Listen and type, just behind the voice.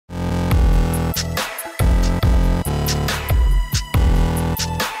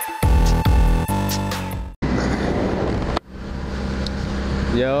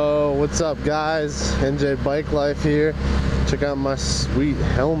Yo, what's up guys? NJBIKELIFE here. Check out my sweet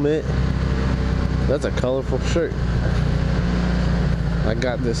helmet. That's a colorful shirt. I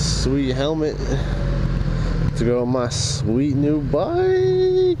got this sweet helmet to go on my sweet new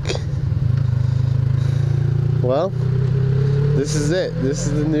bike. Well, this is it. This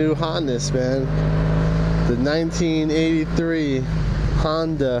is the new hotness, man. The 1983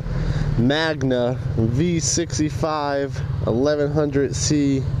 Honda Magna V65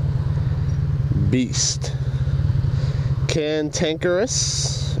 1100C beast.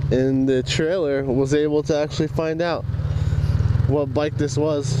 Cantankerous in the trailer was able to actually find out what bike this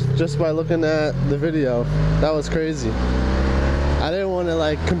was just by looking at the video. That was crazy. I didn't want to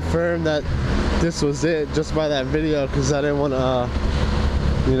like confirm that this was it just by that video because I didn't want to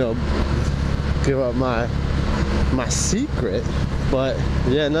you know, give up my secret. But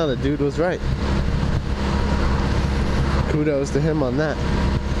yeah, no, the dude was right. Kudos to him on that.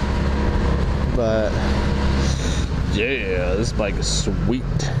 But yeah, this bike is sweet.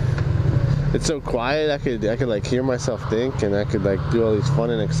 It's so quiet. I could like hear myself think, and I could like do all these fun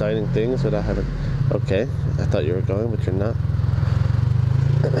and exciting things without having. Okay, I thought you were going, but you're not.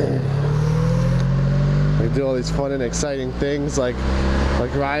 I could do all these fun and exciting things like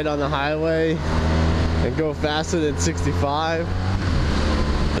ride on the highway and go faster than 65.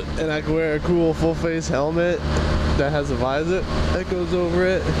 And I can wear a cool full face helmet that has a visor that goes over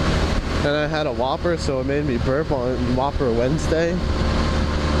it. And I had a Whopper, so it made me burp on Whopper Wednesday.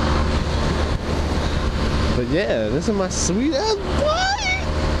 But yeah, this is my sweet ass bike.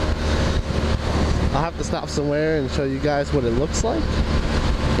 I'll have to stop somewhere and show you guys what it looks like.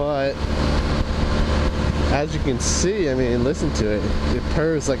 But as you can see, I mean, listen to it. It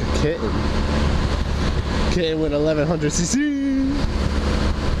purrs like a kitten. Kitten with 1100cc.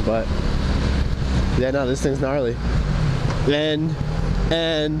 But yeah, no, this thing's gnarly. And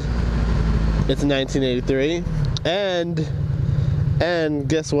it's 1983. And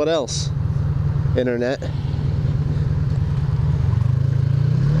guess what else? Internet.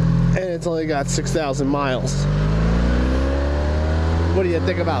 And it's only got 6,000 miles. What do you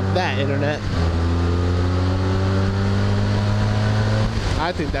think about that, internet?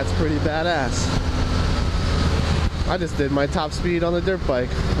 I think that's pretty badass. I just did my top speed on the dirt bike,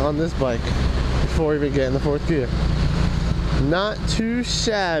 on this bike, before even getting the 4th gear. Not too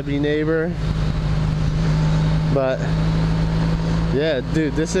shabby, neighbor. But yeah,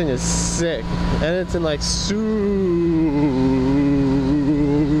 dude, this thing is sick. And it's in like super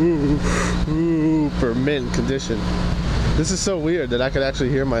mint condition. This is so weird that I could actually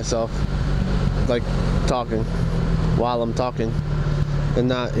hear myself like talking while I'm talking and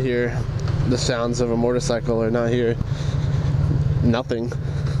not hear the sounds of a motorcycle or not hear nothing.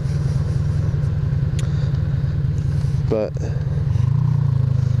 But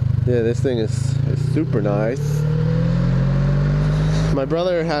yeah, this thing is super nice. My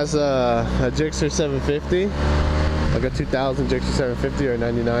brother has a Gixxer 750, like a 2000 Gixxer 750 or a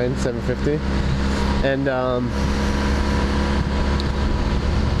 99 750, and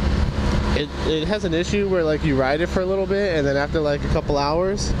it has an issue where like you ride it for a little bit and then after like a couple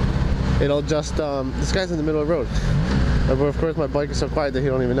hours it'll just this guy's in the middle of the road, but of course my bike is so quiet that he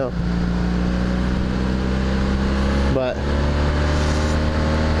don't even know. But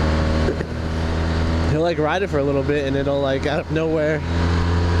he'll like ride it for a little bit and it'll like out of nowhere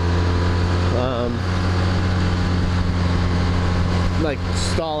like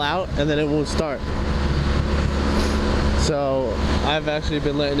stall out and then it won't start. So I've actually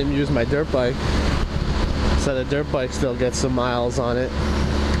been letting him use my dirt bike so the dirt bike still gets some miles on it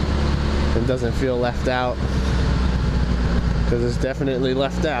and doesn't feel left out, because it's definitely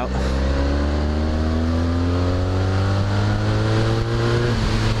left out.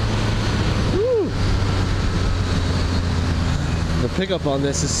 Woo! The pickup on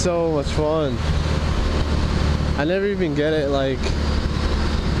this is so much fun. I never even get it like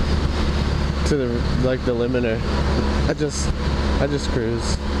to the limiter. I just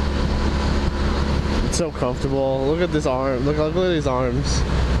cruise. It's so comfortable. Look at this arm. Look at these arms.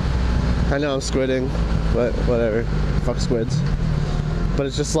 I know I'm squidding, but whatever. Fuck squids. But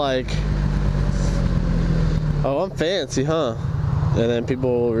it's just like, oh, I'm fancy, huh? And then people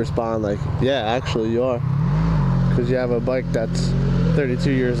will respond like, yeah, actually you are. Because you have a bike that's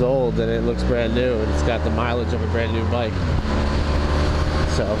 32 years old and it looks brand new and it's got the mileage of a brand new bike.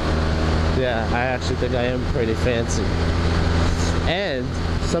 So, yeah, I actually think I am pretty fancy. And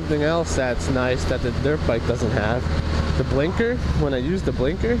something else that's nice that the dirt bike doesn't have, the blinker, when I use the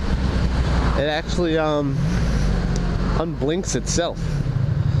blinker, it actually unblinks itself.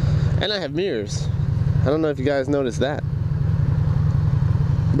 And I have mirrors. I don't know if you guys noticed that.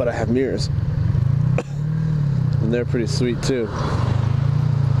 but I have mirrors. And they're pretty sweet too.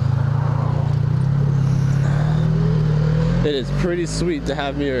 It is pretty sweet to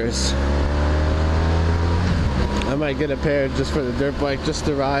have mirrors. I might get a pair just for the dirt bike, just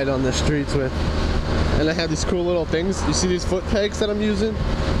to ride on the streets with. And I have these cool little things. You see these foot pegs that I'm using?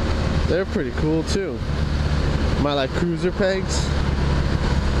 They're pretty cool too. My like cruiser pegs.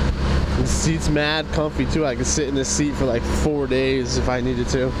 The seat's mad comfy too. I could sit in this seat for like 4 days if I needed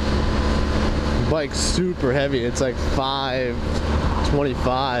to. The bike's super heavy. It's like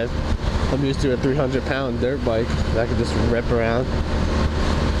 525. I'm used to a 300-pound dirt bike that I could just rip around.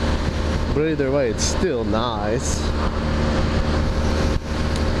 But either way, it's still nice.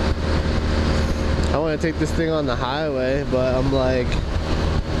 I want to take this thing on the highway, but I'm like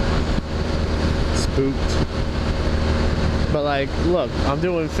spooked. But like, look, I'm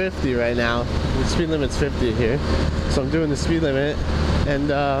doing 50 right now. The speed limit's 50 here. So I'm doing the speed limit, and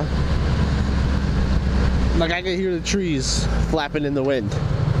like I can hear the trees flapping in the wind.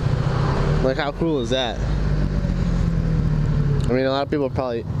 Like, how cool is that? I mean, a lot of people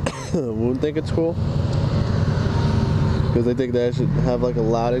probably won't think it's cool, because they think that I should have like a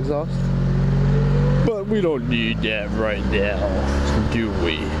loud exhaust. But we don't need that right now, do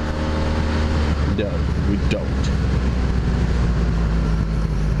we? No, we don't.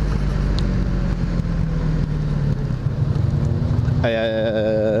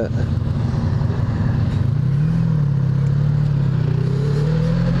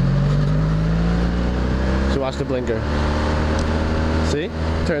 So watch the blinker. See?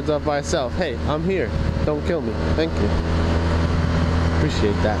 Turns off by itself. Hey, I'm here. Don't kill me. Thank you.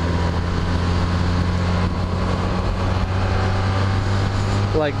 Appreciate that.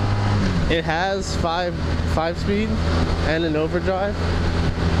 Like, it has five speed and an overdrive,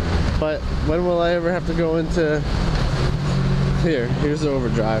 but when will I ever have to go into here's the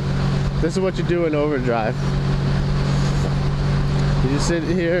overdrive. This is what you do in overdrive. You just sit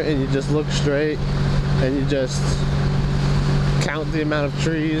here and you just look straight and you just count the amount of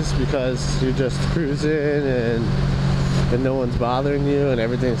trees, because you're just cruising and no one's bothering you and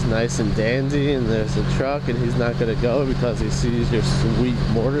everything's nice and dandy, and there's a truck and he's not gonna go because he sees your sweet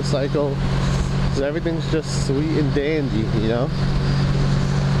motorcycle. So everything's just sweet and dandy, you know?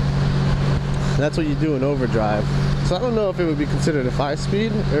 That's what you do in overdrive. So I don't know if it would be considered a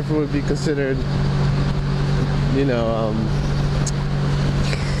 5-speed or if it would be considered, you know,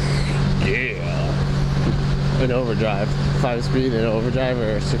 an overdrive. 5-speed and overdrive,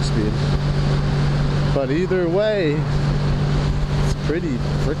 or a 6-speed. But either way, it's pretty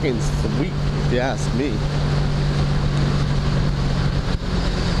freaking sweet if you ask me.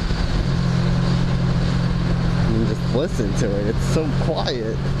 And just listen to it. It's so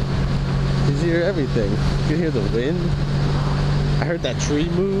quiet. You hear everything. You can hear the wind. I heard that tree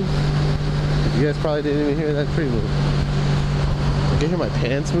move. You guys probably didn't even hear that tree move. I can hear my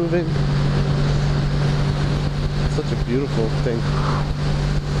pants moving. It's such a beautiful thing.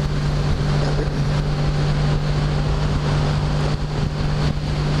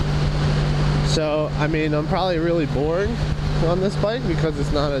 So, I mean, I'm probably really boring on this bike because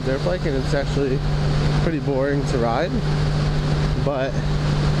it's not a dirt bike and it's actually pretty boring to ride. But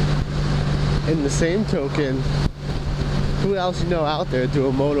in the same token, who else you know out there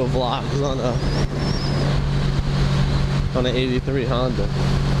doing moto vlogs on an 83 Honda?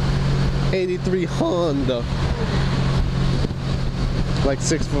 83 Honda. Like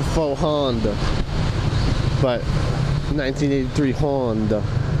 6'4" Honda. But 1983 Honda.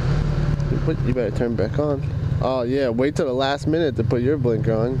 You better turn back on. Oh yeah, wait till the last minute to put your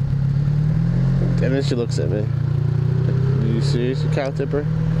blinker on. And then she looks at me. Are you serious, you cow tipper?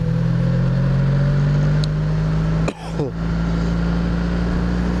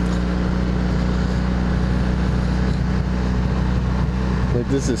 Like,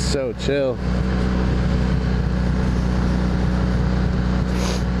 this is so chill.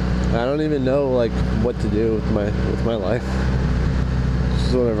 I don't even know like what to do with my life.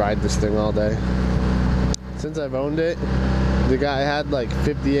 Just want to ride this thing all day. Since I've owned it, the guy had like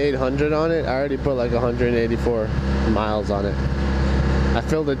 5,800 on it. I already put like 184 miles on it. I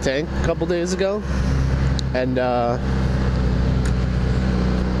filled a tank a couple days ago, and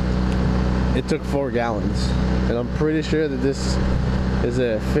it took 4 gallons. And I'm pretty sure that this is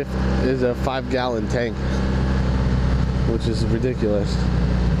a 5-gallon tank, which is ridiculous.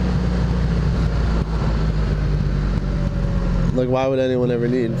 Like, why would anyone ever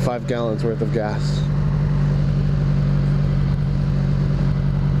need 5 gallons worth of gas?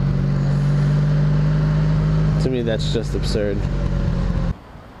 To me, that's just absurd.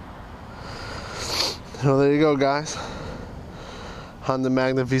 Well, there you go, guys. Honda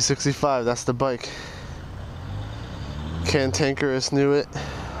Magna V65, that's the bike. CANTANKEROUS knew it.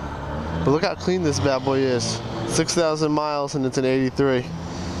 But look how clean this bad boy is. 6,000 miles and it's an 83.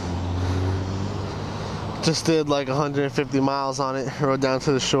 Just did like 150 miles on it, rode down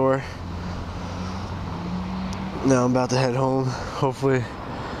to the shore. Now I'm about to head home. Hopefully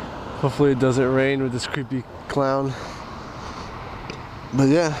it doesn't rain with this creepy clown. But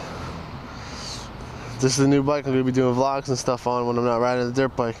yeah, this is the new bike I'm gonna be doing vlogs and stuff on when I'm not riding the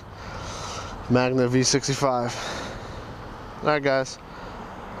dirt bike. Magna V65. Alright guys,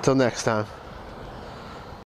 till next time.